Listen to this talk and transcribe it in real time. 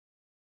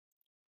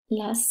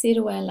Las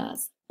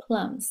ciruelas,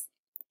 plums.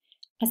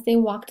 As they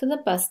walked to the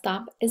bus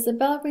stop,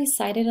 Isabel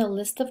recited a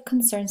list of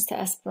concerns to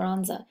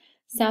Esperanza,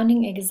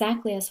 sounding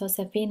exactly as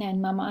Josefina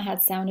and Mama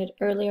had sounded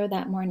earlier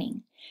that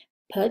morning.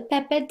 Put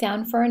Pepe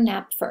down for a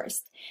nap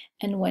first,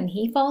 and when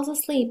he falls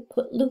asleep,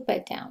 put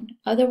Lupe down.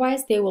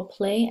 Otherwise, they will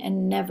play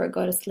and never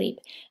go to sleep,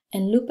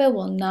 and Lupe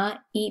will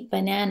not eat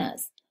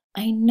bananas.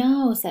 I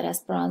know, said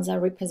Esperanza,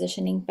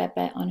 repositioning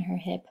Pepe on her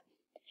hip.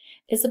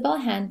 Isabel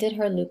handed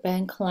her Lupe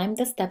and climbed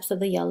the steps of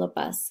the yellow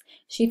bus.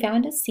 She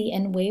found a seat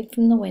and waved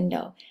from the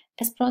window.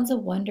 Esperanza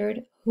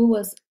wondered who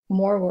was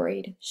more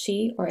worried,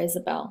 she or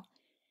Isabel.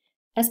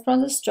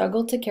 Esperanza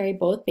struggled to carry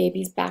both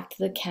babies back to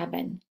the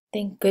cabin.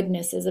 Thank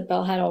goodness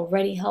Isabel had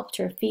already helped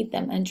her feed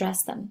them and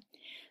dress them.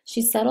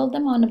 She settled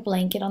them on a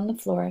blanket on the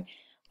floor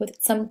with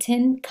some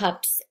tin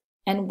cups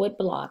and wood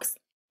blocks,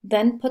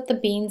 then put the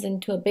beans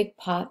into a big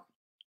pot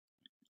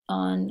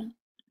on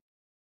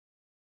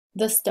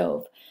the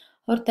stove.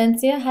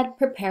 Hortensia had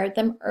prepared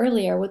them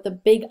earlier with a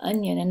big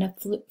onion and a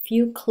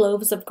few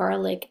cloves of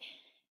garlic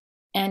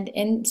and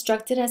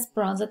instructed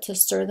Esperanza to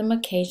stir them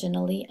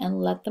occasionally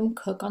and let them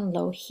cook on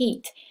low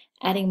heat,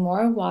 adding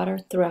more water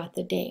throughout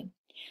the day.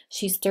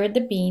 She stirred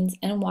the beans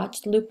and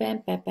watched Lupe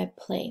and Pepe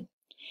play.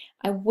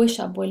 I wish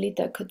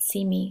Abuelita could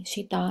see me,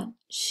 she thought.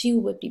 She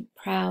would be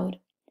proud.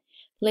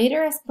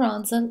 Later,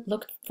 Esperanza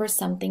looked for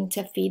something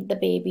to feed the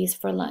babies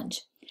for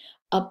lunch.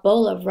 A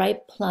bowl of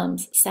ripe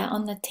plums sat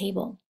on the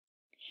table.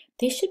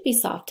 They should be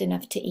soft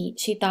enough to eat,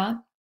 she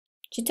thought.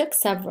 She took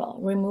several,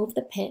 removed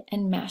the pit,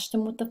 and mashed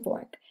them with a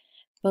fork.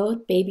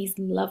 Both babies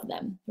loved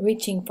them,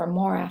 reaching for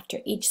more after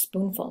each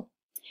spoonful.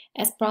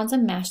 Esperanza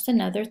mashed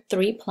another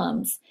 3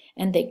 plums,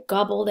 and they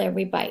gobbled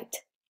every bite.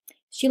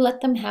 She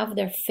let them have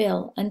their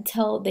fill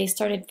until they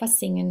started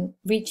fussing and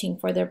reaching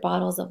for their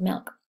bottles of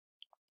milk.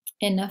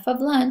 Enough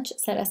of lunch,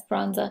 said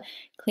Esperanza,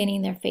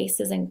 cleaning their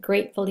faces and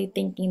gratefully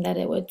thinking that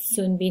it would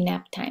soon be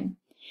nap time.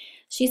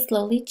 She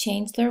slowly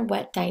changed their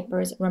wet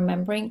diapers,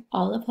 remembering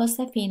all of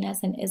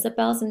Josefina's and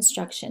Isabel's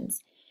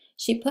instructions.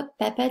 She put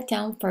Pepe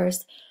down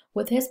first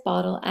with his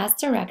bottle as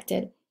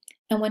directed,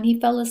 and when he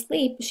fell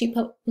asleep, she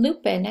put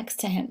Lupe next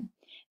to him.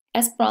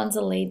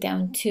 Esperanza lay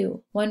down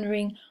too,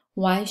 wondering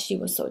why she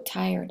was so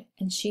tired,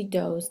 and she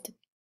dozed.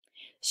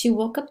 She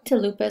woke up to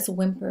Lupe's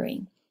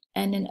whimpering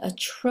and an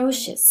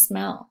atrocious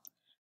smell.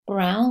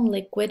 Brown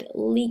liquid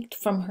leaked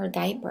from her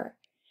diaper.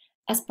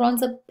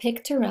 Esperanza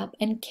picked her up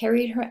and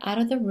carried her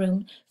out of the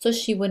room so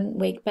she wouldn't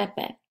wake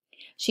Pepe.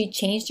 She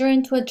changed her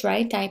into a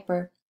dry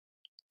diaper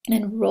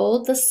and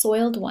rolled the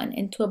soiled one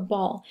into a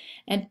ball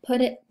and put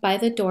it by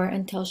the door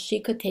until she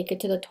could take it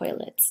to the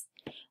toilets.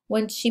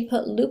 When she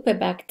put Lupe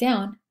back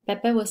down,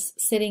 Pepe was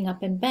sitting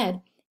up in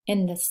bed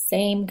in the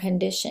same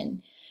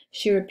condition.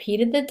 She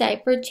repeated the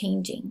diaper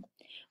changing.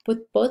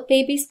 With both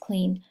babies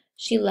clean,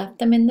 she left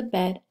them in the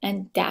bed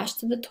and dashed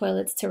to the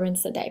toilets to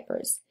rinse the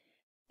diapers.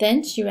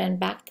 Then she ran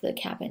back to the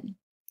cabin.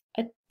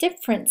 A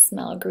different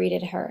smell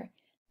greeted her.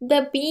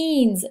 The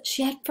beans!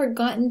 She had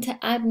forgotten to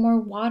add more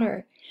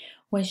water.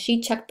 When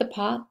she checked the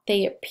pot,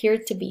 they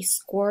appeared to be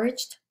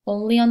scorched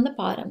only on the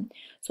bottom,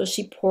 so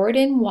she poured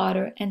in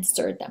water and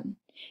stirred them.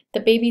 The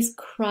babies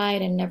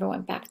cried and never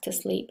went back to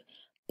sleep.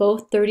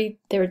 Both dirtied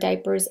their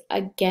diapers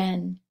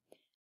again.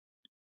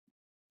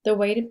 The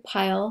weighted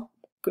pile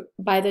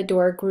by the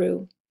door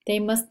grew. They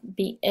must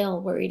be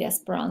ill, worried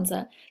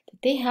Esperanza. Did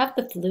they have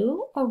the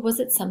flu, or was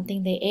it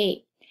something they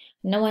ate?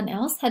 No one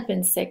else had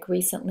been sick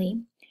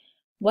recently.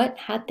 What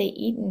had they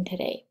eaten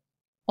today?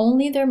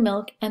 Only their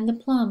milk and the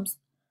plums.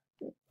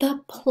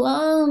 The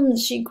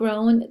plums, she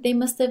groaned. They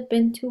must have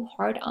been too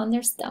hard on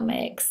their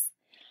stomachs.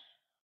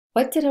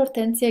 What did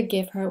Hortensia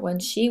give her when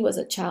she was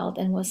a child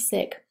and was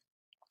sick?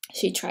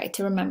 She tried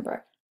to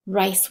remember.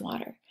 Rice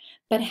water.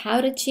 But how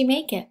did she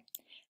make it?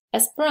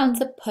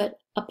 Esperanza put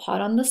a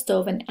pot on the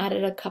stove and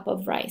added a cup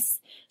of rice.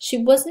 She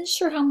wasn't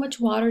sure how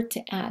much water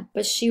to add,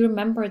 but she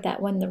remembered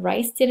that when the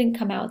rice didn't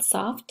come out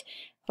soft,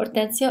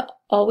 Hortensia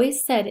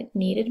always said it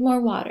needed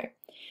more water.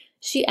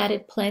 She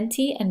added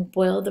plenty and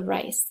boiled the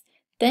rice.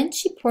 Then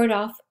she poured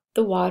off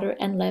the water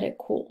and let it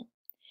cool.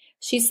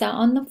 She sat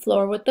on the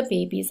floor with the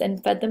babies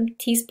and fed them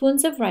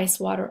teaspoons of rice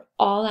water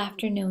all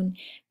afternoon,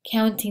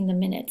 counting the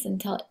minutes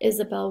until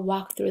Isabel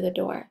walked through the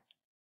door.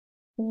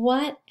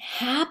 What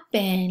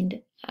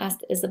happened?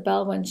 Asked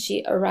Isabel when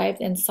she arrived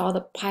and saw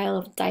the pile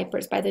of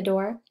diapers by the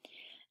door.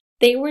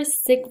 They were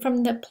sick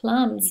from the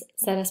plums,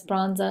 said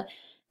Esperanza,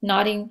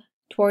 nodding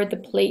toward the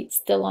plate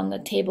still on the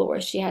table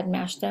where she had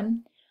mashed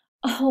them.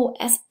 Oh,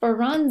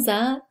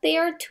 Esperanza, they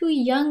are too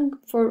young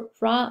for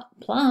raw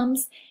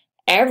plums.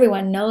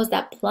 Everyone knows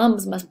that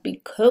plums must be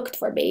cooked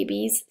for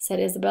babies, said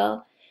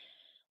Isabel.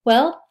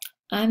 Well,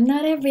 I'm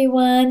not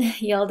everyone,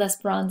 yelled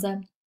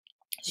Esperanza.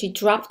 She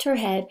dropped her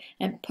head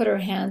and put her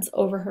hands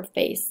over her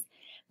face.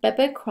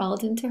 Pepe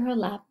crawled into her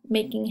lap,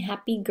 making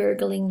happy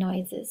gurgling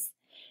noises.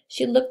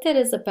 She looked at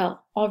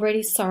Isabel,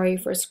 already sorry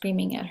for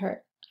screaming at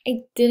her.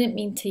 I didn't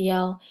mean to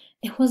yell.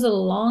 It was a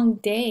long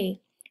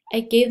day. I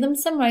gave them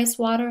some rice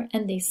water,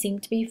 and they seem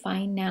to be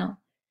fine now.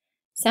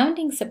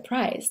 Sounding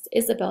surprised,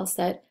 Isabel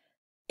said,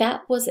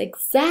 That was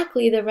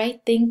exactly the right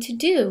thing to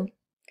do.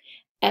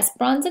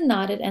 Esperanza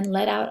nodded and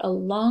let out a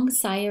long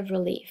sigh of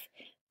relief.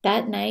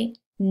 That night,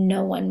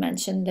 no one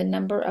mentioned the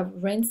number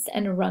of rinsed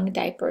and wrung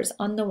diapers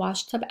on the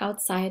washtub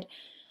outside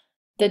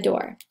the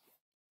door,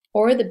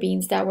 or the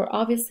beans that were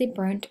obviously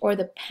burnt, or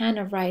the pan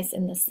of rice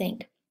in the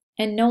sink.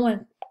 And no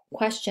one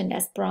questioned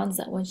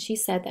Esperanza when she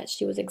said that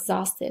she was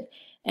exhausted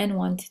and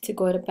wanted to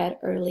go to bed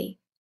early.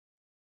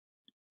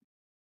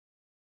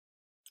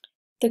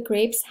 The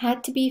grapes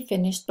had to be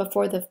finished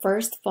before the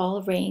first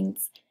fall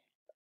rains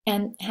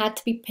and had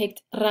to be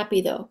picked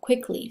rapido,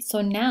 quickly,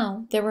 so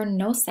now there were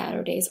no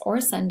Saturdays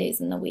or Sundays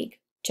in the week,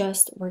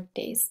 just work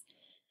days.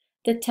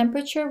 The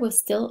temperature was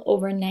still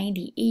over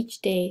 90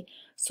 each day,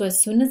 so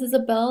as soon as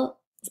Isabel's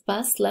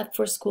bus left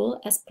for school,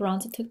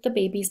 Esperanza took the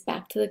babies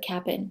back to the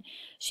cabin.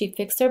 She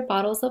fixed their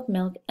bottles of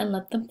milk and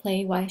let them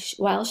play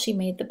while she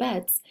made the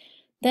beds.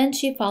 Then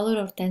she followed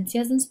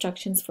Hortensia's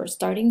instructions for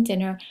starting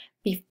dinner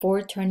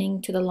before turning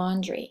to the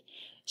laundry.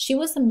 She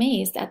was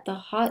amazed at the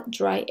hot,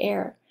 dry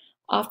air.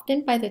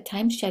 Often, by the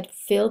time she had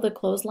filled the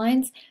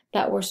clotheslines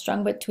that were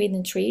strung between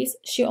the trees,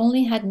 she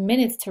only had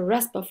minutes to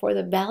rest before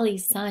the valley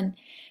sun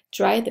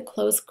dried the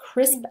clothes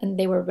crisp and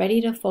they were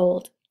ready to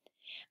fold.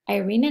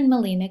 Irene and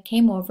Melina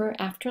came over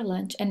after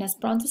lunch and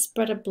Esperanza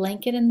spread a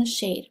blanket in the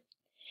shade.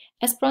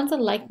 Esperanza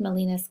liked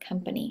Melina's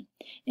company.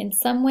 In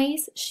some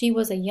ways, she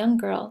was a young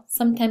girl,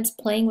 sometimes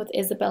playing with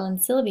Isabel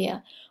and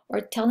Sylvia, or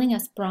telling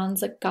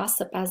Esperanza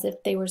gossip as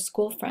if they were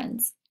school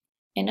friends.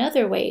 In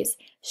other ways,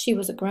 she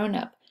was a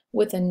grown-up,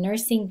 with a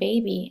nursing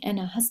baby and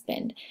a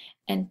husband,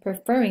 and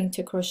preferring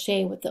to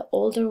crochet with the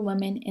older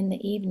women in the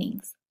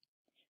evenings.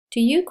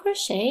 "Do you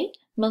crochet?"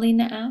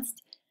 Melina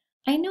asked.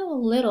 "I know a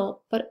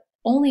little, but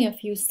only a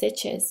few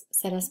stitches,"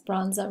 said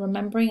Esperanza,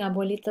 remembering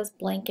Abuelita's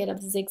blanket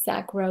of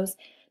zigzag rows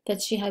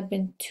that she had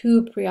been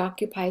too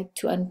preoccupied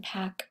to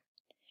unpack.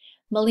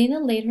 Melina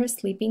laid her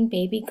sleeping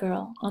baby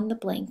girl on the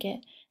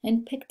blanket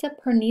and picked up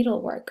her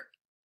needlework.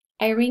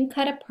 Irene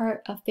cut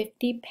apart a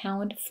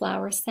 50-pound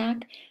flour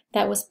sack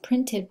that was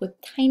printed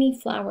with tiny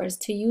flowers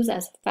to use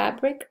as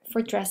fabric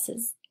for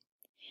dresses.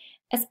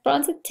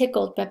 Esperanza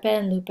tickled Pepe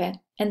and Lupe,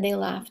 and they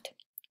laughed.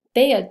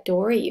 "They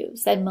adore you,"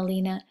 said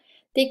Melina.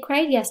 "They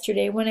cried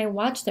yesterday when I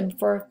watched them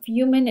for a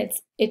few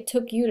minutes it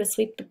took you to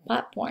sweep the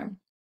platform."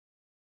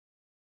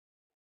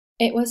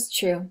 It was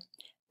true.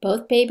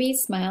 Both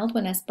babies smiled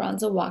when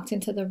Esperanza walked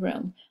into the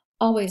room,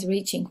 always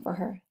reaching for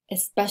her,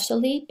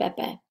 especially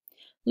Pepe.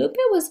 Lupe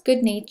was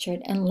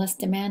good-natured and less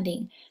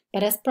demanding,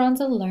 but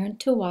Esperanza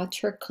learned to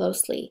watch her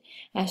closely,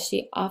 as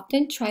she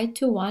often tried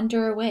to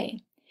wander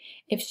away.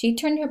 If she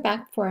turned her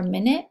back for a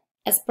minute,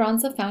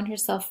 Esperanza found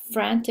herself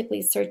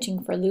frantically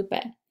searching for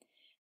Lupe.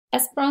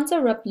 Esperanza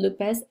rubbed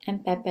Lupe's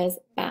and Pepe's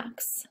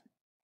backs,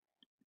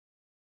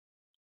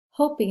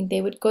 hoping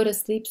they would go to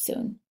sleep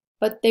soon,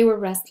 but they were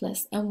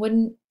restless and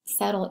wouldn't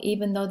settle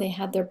even though they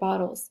had their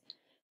bottles.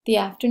 The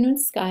afternoon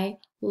sky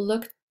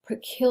looked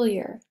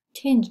peculiar,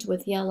 tinged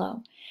with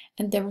yellow,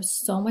 and there was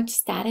so much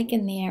static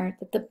in the air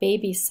that the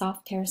baby's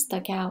soft hair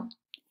stuck out.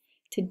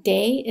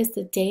 "Today is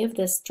the day of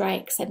the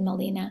strike," said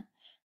Melina.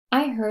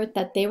 "I heard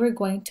that they were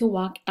going to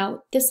walk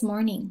out this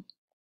morning."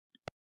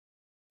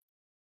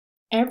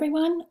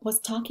 "Everyone was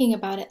talking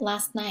about it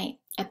last night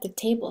at the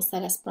table,"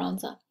 said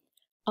Esperanza.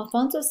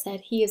 "Alfonso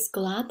said he is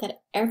glad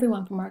that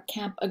everyone from our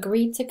camp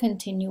agreed to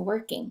continue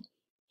working.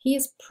 He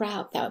is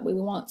proud that we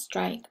won't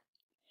strike."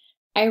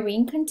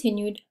 Irene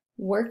continued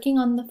working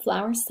on the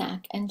flour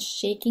sack and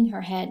shaking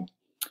her head.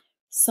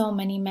 "So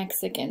many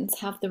Mexicans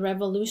have the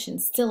revolution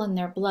still in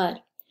their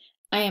blood.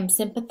 I am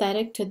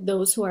sympathetic to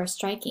those who are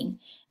striking,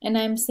 and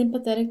I am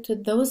sympathetic to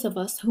those of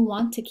us who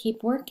want to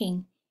keep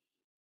working.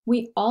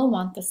 We all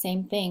want the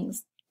same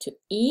things, to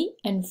eat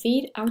and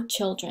feed our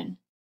children."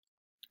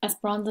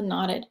 Esperanza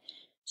nodded.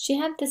 She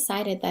had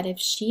decided that if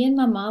she and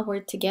Mamá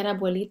were to get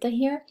Abuelita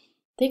here,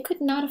 they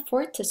could not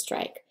afford to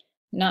strike.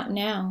 Not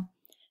now.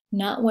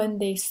 Not when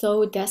they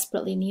so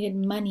desperately needed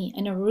money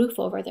and a roof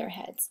over their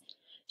heads.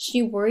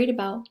 She worried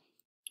about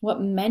what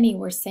many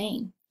were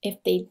saying.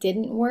 If they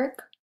didn't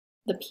work,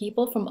 the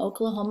people from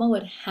Oklahoma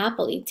would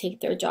happily take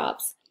their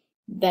jobs.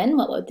 Then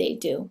what would they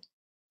do?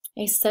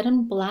 A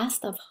sudden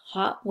blast of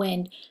hot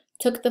wind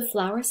took the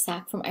flour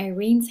sack from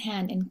Irene's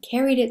hand and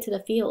carried it to the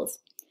fields.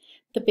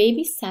 The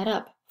babies sat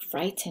up,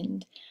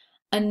 frightened.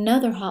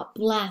 Another hot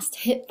blast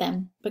hit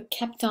them, but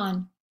kept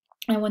on.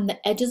 And when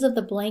the edges of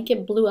the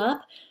blanket blew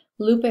up,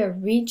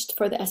 Lupe reached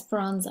for the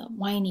Esperanza,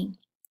 whining.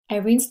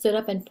 Irene stood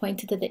up and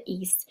pointed to the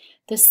east.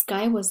 The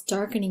sky was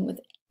darkening with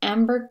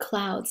amber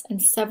clouds,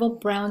 and several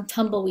brown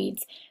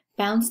tumbleweeds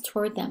bounced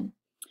toward them.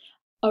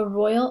 A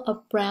royal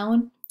of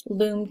brown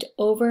loomed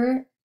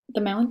over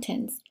the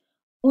mountains.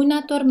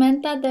 "Una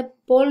tormenta de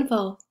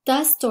polvo,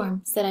 dust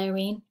storm," said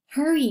Irene.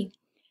 "Hurry!"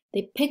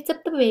 They picked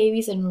up the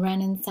babies and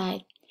ran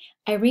inside.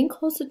 Irene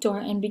closed the door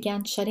and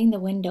began shutting the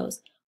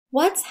windows.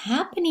 "What's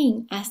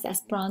happening?" asked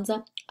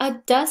Esperanza. "A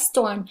dust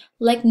storm,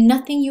 like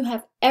nothing you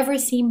have ever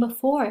seen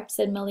before,"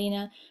 said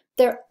Melina.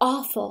 "They're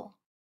awful."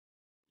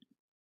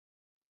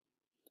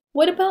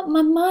 What about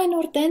Mama and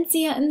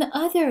Hortensia and the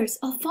others?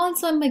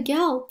 Alfonso and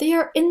Miguel, they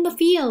are in the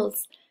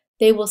fields.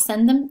 They will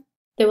send them,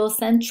 they will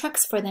send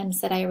trucks for them,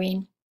 said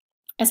Irene.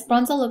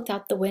 Esperanza looked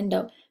out the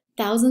window.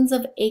 Thousands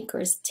of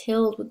acres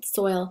tilled with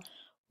soil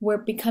were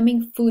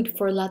becoming food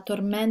for La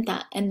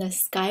Tormenta, and the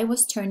sky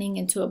was turning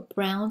into a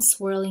brown,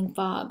 swirling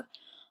fog.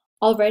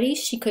 Already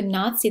she could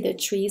not see the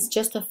trees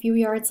just a few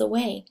yards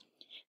away.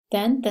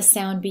 Then the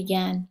sound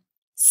began,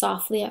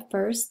 softly at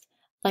first,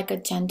 like a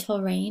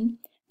gentle rain,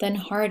 then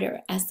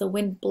harder as the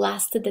wind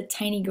blasted the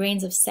tiny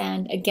grains of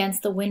sand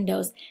against the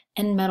windows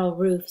and metal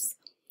roofs.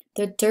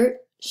 The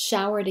dirt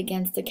showered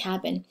against the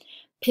cabin,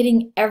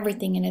 pitting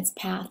everything in its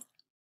path.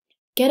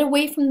 Get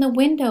away from the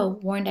window,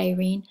 warned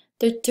Irene.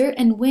 The dirt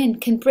and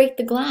wind can break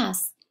the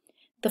glass.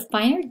 The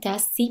finer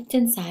dust seeped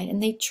inside,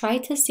 and they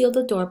tried to seal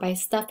the door by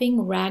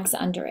stuffing rags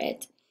under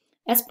it.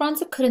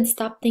 Esperanza couldn't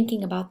stop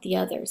thinking about the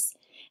others.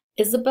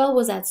 Isabel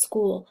was at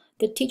school.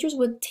 The teachers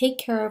would take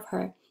care of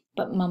her,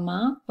 but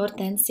Mama,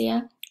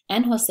 Hortensia,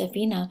 and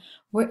Josefina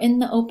were in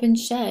the open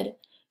shed.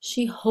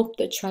 She hoped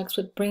the trucks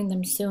would bring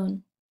them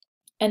soon.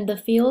 And the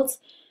fields,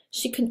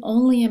 she could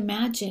only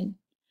imagine.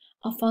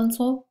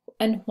 Alfonso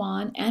and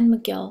Juan and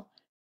Miguel,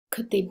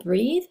 could they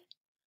breathe?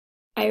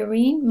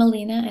 Irene,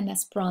 Melina, and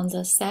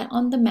Esperanza sat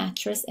on the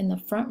mattress in the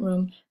front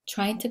room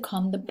trying to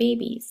calm the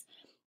babies.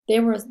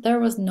 There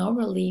was no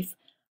relief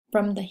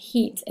from the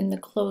heat in the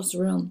closed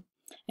room,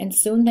 and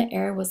soon the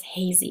air was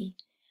hazy.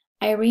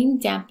 Irene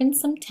dampened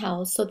some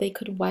towels so they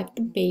could wipe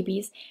the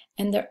babies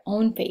and their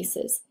own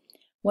faces.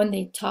 When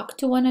they talked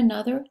to one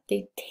another,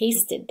 they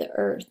tasted the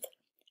earth.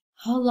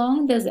 How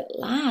long does it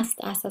last?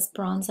 Asked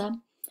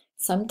Esperanza.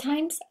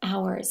 Sometimes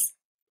hours,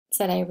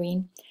 said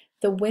Irene.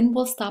 The wind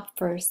will stop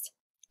first,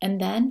 and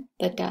then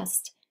the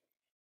dust.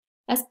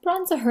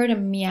 Esperanza heard a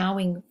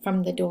meowing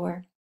from the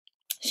door.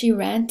 She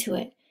ran to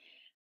it,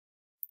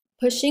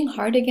 pushing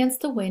hard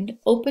against the wind,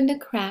 opened it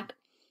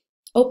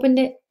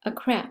a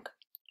crack.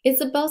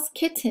 Isabel's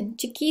kitten,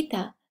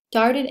 Chiquita,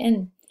 darted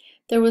in.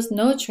 There was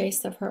no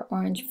trace of her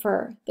orange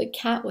fur. The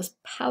cat was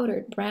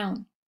powdered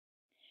brown.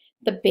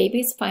 The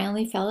babies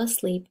finally fell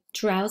asleep,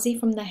 drowsy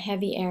from the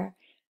heavy air.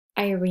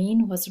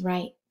 Irene was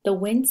right. The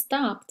wind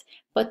stopped,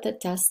 but the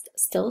dust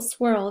still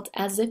swirled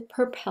as if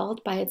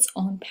propelled by its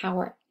own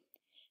power.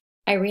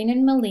 Irene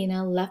and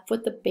Melina left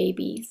with the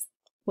baby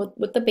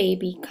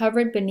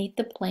covered beneath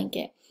the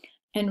blanket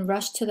and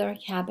rushed to their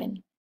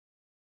cabin.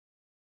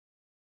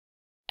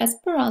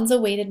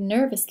 Esperanza waited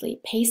nervously,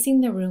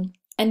 pacing the room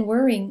and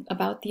worrying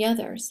about the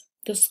others.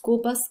 The school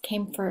bus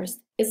came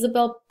first.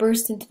 Isabel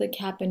burst into the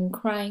cabin,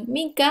 crying,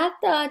 "Mi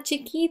gata,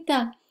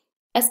 Chiquita!"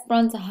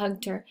 Esperanza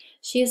hugged her.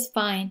 "She is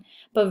fine,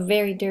 but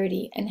very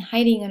dirty, and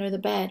hiding under the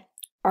bed.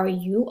 Are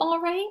you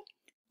all right?"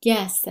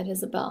 "Yes," said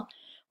Isabel.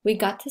 "We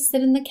got to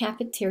sit in the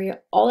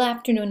cafeteria all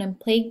afternoon and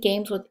play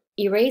games with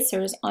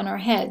erasers on our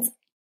heads.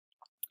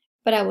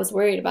 But I was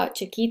worried about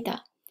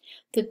Chiquita."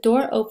 The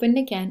door opened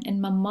again,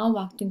 and Mama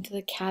walked into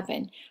the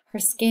cabin, her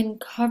skin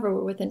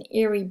covered with an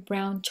eerie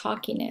brown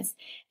chalkiness,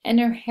 and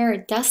her hair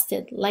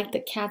dusted like the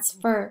cat's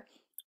fur.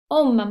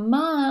 "Oh,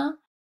 Mama!"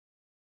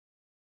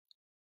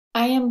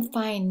 "I am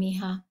fine,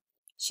 mija,"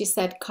 she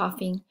said,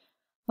 coughing.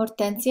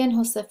 Hortensia and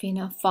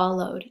Josefina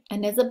followed,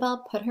 and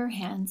Isabel put her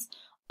hands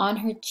on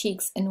her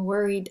cheeks in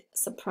worried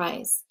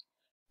surprise.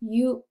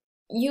 You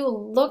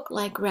look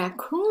like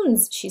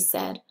raccoons," she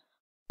said.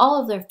 All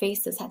of their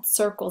faces had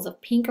circles of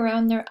pink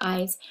around their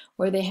eyes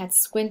where they had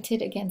squinted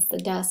against the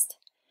dust.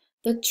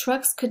 "The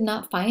trucks could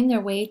not find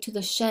their way to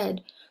the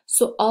shed,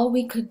 so all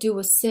we could do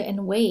was sit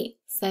and wait,"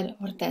 said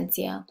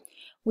Hortensia.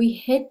 "We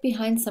hid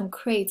behind some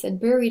crates and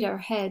buried our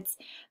heads,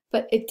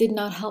 but it did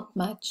not help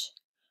much."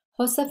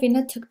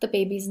 Josefina took the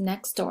babies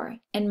next door,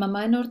 and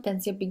Mama and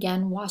Hortensia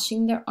began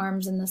washing their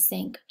arms in the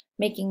sink,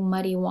 making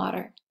muddy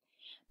water.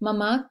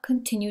 Mama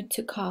continued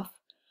to cough.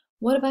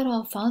 "What about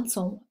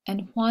Alfonso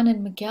and Juan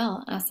and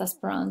Miguel?" asked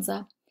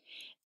Esperanza.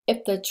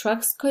 "If the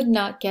trucks could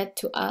not get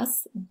to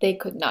us, they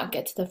could not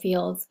get to the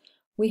fields.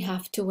 We will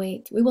have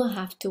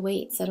to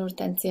wait," said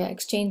Hortensia,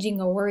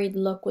 exchanging a worried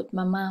look with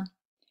Mama.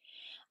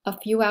 A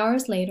few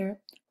hours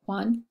later,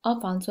 Juan,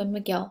 Alfonso, and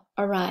Miguel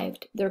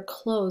arrived, their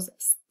clothes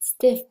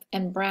stiff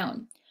and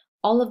brown,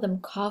 all of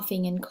them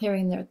coughing and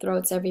clearing their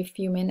throats every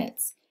few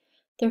minutes.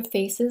 Their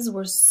faces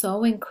were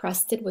so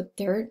encrusted with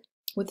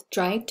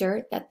dry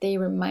dirt, that they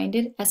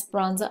reminded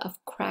Esperanza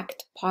of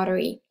cracked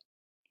pottery.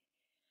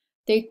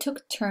 They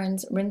took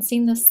turns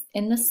rinsing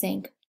in the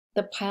sink,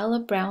 the pile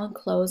of brown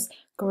clothes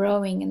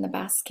growing in the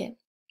basket.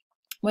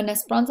 When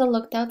Esperanza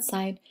looked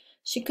outside,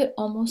 she could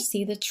almost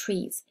see the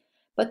trees,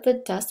 but the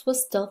dust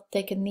was still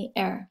thick in the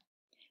air.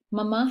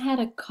 Mama had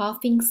a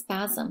coughing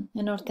spasm,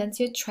 and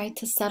Hortensia tried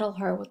to settle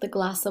her with a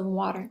glass of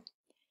water.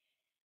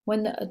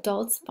 When the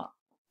adults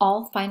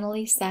all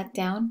finally sat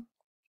down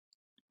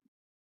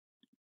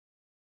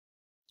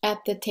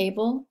at the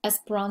table,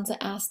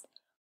 Esperanza asked,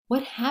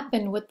 "What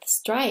happened with the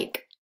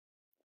strike?"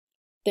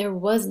 "There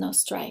was no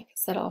strike,"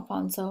 said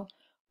Alfonso.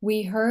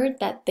 "We heard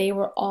that they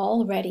were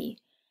all ready,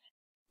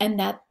 and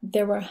that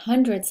there were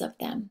hundreds of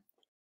them.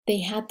 They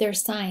had their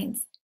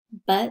signs.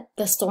 But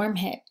the storm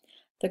hit.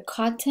 The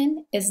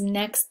cotton is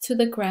next to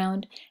the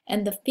ground,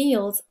 and the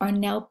fields are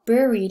now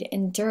buried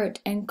in dirt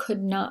and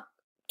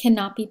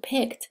cannot be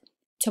picked.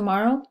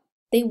 Tomorrow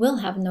they will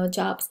have no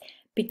jobs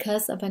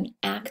because of an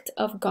act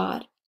of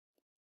God.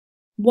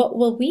 What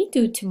will we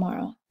do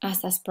tomorrow?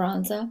 Asked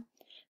Esperanza.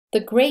 The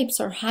grapes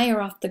are higher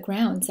off the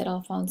ground, said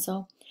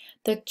Alfonso.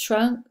 The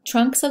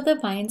trunks of the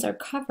vines are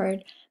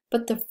covered,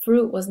 but the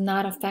fruit was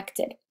not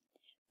affected.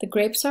 The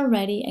grapes are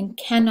ready and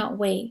cannot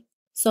wait,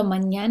 so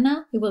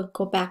mañana we will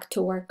go back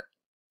to work.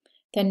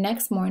 The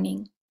next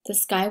morning, the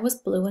sky was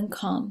blue and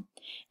calm,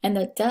 and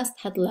the dust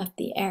had left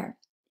the air.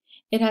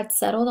 It had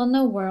settled on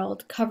the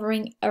world,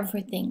 covering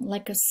everything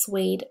like a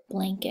suede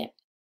blanket.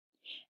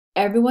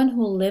 Everyone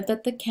who lived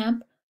at the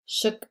camp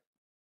shook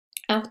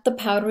out the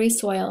powdery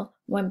soil,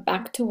 went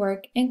back to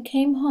work, and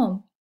came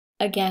home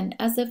again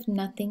as if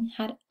nothing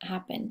had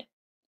happened.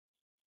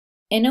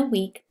 In a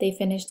week, they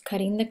finished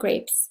cutting the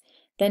grapes.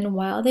 Then,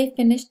 while they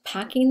finished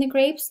packing the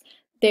grapes,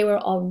 they were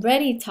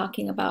already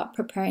talking about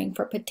preparing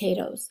for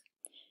potatoes.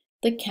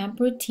 The camp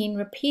routine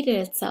repeated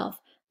itself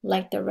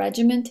like the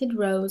regimented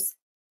rows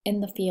in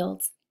the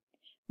fields.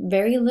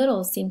 Very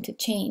little seemed to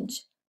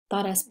change,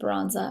 thought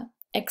Esperanza,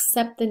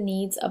 except the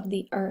needs of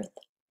the earth.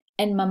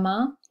 And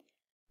Mama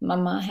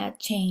had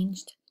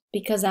changed,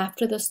 because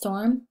after the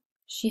storm,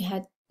 she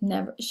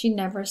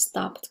never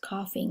stopped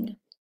coughing.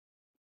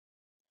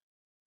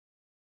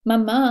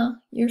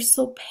 Mama, you're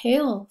so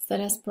pale,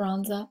 said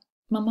Esperanza.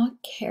 Mama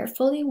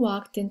carefully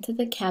walked into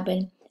the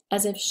cabin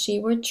as if she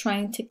were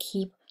trying to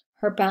keep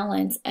her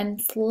balance and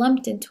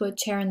slumped into a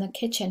chair in the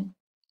kitchen.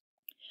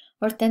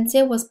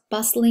 Hortensia was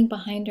bustling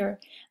behind her.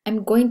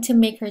 I'm going to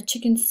make her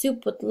chicken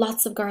soup with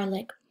lots of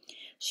garlic.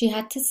 She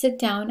had to sit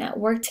down at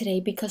work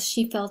today because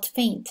she felt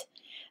faint.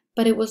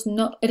 But it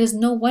is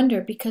no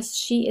wonder, because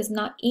she is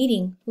not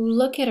eating.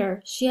 Look at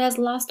her. She has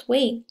lost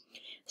weight.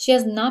 She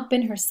has not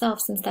been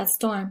herself since that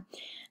storm,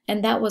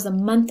 and that was a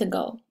month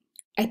ago.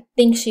 I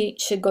think she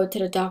should go to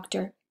the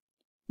doctor.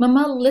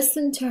 Mama,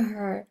 listen to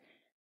her,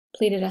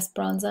 pleaded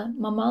Esperanza.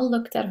 Mama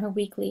looked at her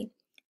weakly.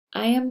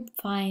 I am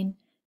fine,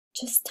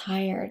 just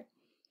tired.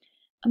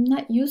 I'm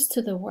not used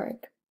to the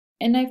work,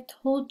 and I've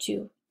told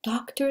you,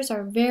 doctors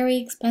are very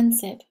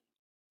expensive.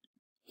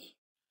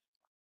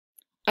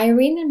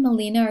 Irene and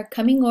Melina are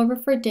coming over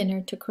for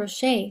dinner to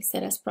crochet,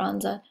 said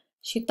Esperanza.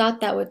 She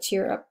thought that would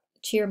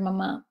cheer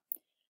Mama.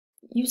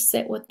 You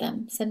sit with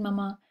them, said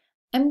Mama.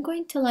 I'm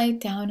going to lie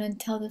down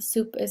until the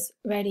soup is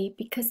ready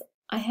because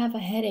I have a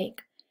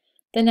headache.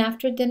 Then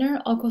after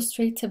dinner, I'll go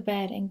straight to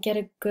bed and get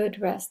a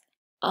good rest.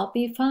 I'll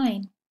be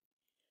fine.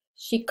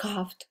 She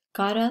coughed,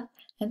 got up,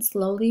 and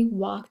slowly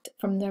walked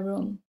from the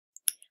room.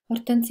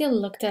 Hortensia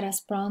looked at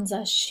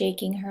Esperanza,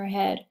 shaking her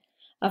head.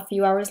 A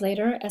few hours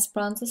later,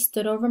 Esperanza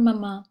stood over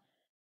Mama.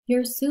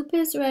 Your soup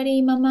is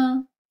ready,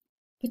 Mama.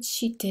 But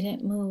she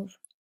didn't move.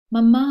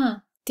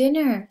 Mama,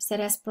 dinner, said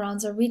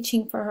Esperanza,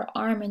 reaching for her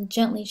arm and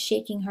gently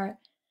shaking her.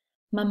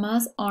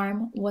 Mama's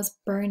arm was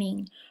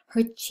burning.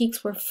 Her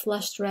cheeks were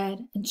flushed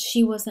red, and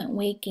she wasn't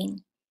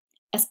waking.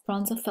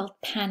 Esperanza felt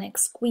panic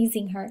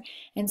squeezing her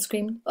and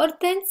screamed,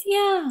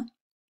 Hortensia!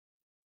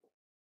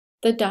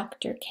 The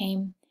doctor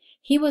came.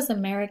 He was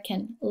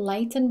American,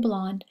 light and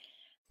blonde,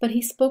 but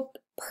he spoke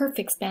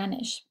perfect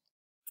Spanish.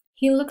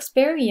 He looks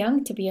very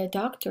young to be a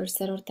doctor,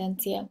 said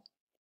Hortensia.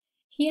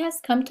 He has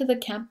come to the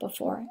camp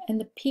before, and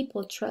the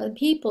people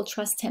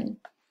trust him,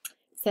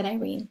 said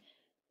Irene.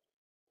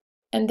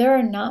 And there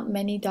are not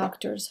many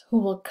doctors who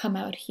will come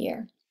out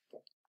here.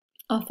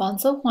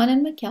 Alfonso, Juan,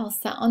 and Miguel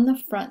sat on the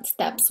front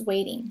steps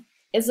waiting.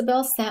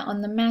 Isabel sat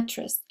on the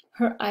mattress,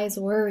 her eyes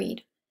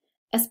worried.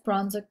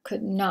 Esperanza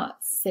could not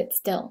sit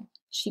still.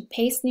 She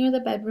paced near the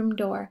bedroom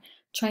door,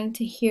 trying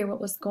to hear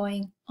what was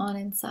going on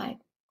inside.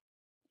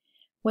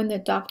 When the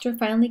doctor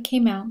finally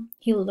came out,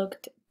 he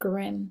looked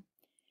grim.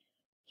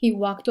 He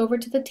walked over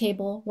to the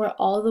table where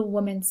all the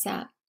women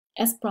sat.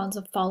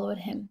 Esperanza followed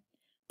him.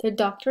 The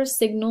doctor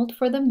signaled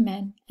for the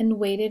men and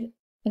waited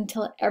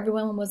until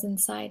everyone was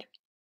inside.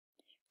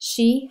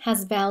 She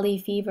has valley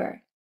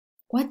fever.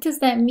 What does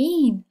that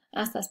mean?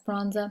 Asked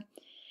Esperanza.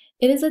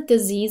 It is a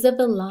disease of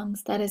the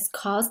lungs that is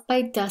caused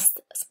by dust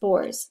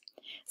spores.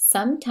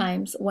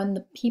 Sometimes when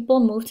the people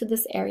move to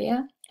this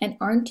area and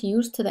aren't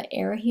used to the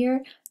air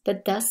here, the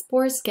dust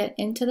spores get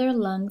into their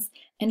lungs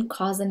and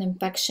cause an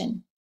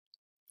infection.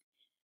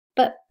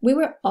 But we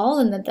were all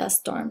in the dust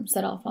storm,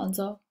 said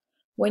Alfonso.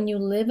 When you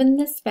live in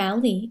this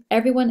valley,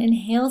 everyone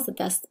inhales the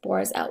dust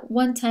spores at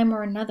one time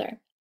or another.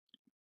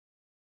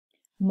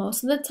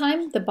 Most of the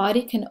time, the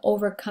body can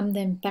overcome the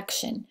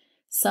infection.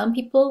 Some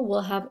people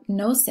will have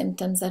no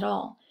symptoms at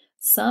all.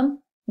 Some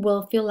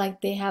will feel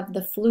like they have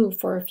the flu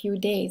for a few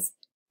days,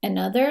 and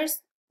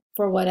others,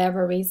 for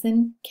whatever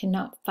reason,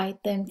 cannot fight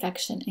the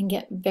infection and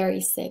get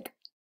very sick.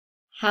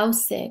 How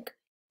sick?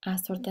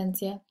 Asked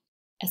Hortensia.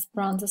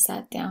 Esperanza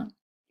sat down.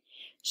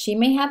 She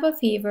may have a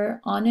fever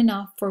on and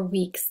off for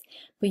weeks,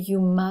 but you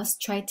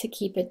must try to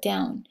keep it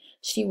down.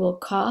 She will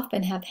cough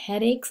and have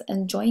headaches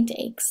and joint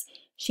aches.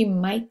 She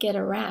might get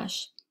a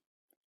rash.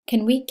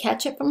 Can we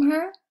catch it from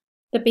her?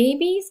 The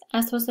babies?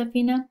 Asked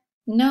Josefina.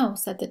 No,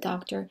 said the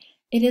doctor.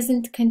 It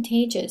isn't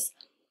contagious.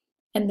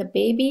 And the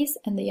babies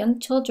and the young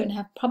children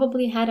have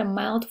probably had a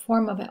mild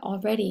form of it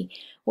already,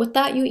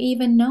 without you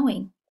even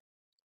knowing.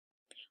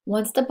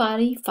 Once the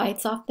body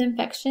fights off the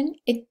infection,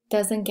 it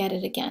doesn't get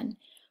it again.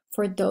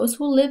 For those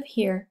who live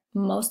here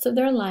most of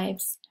their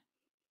lives,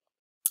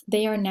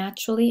 they are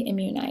naturally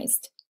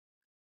immunized.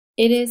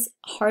 It is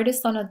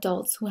hardest on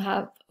adults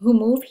who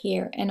move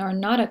here and are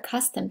not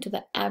accustomed to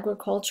the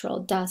agricultural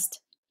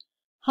dust.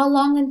 How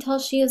long until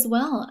she is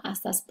well?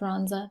 Asked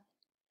Esperanza.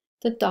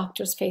 The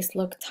doctor's face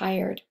looked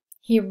tired.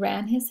 He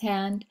ran his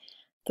hand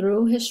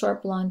through his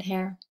short blonde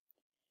hair.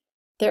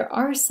 There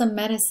are some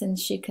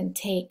medicines she can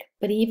take,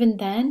 but even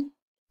then,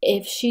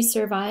 if she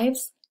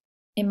survives,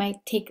 it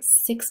might take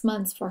 6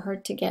 months for her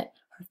to get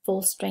her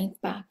full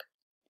strength back.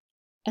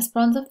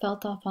 Esperanza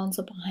felt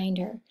Alfonso behind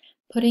her,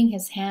 putting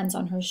his hands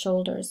on her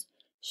shoulders.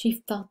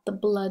 She felt the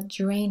blood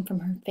drain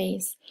from her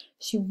face.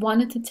 She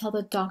wanted to tell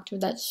the doctor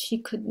that she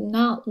could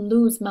not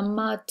lose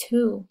Mama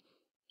too,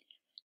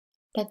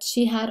 that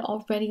she had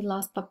already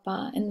lost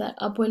Papa, and that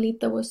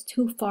Abuelita was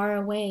too far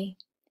away.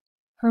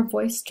 Her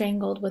voice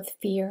strangled with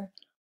fear.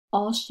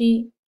 All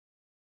she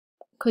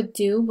could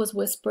do was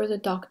whisper the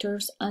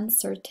doctor's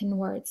uncertain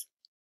words.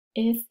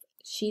 If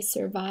she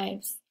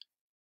survives.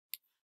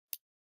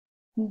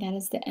 And that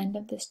is the end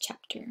of this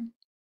chapter.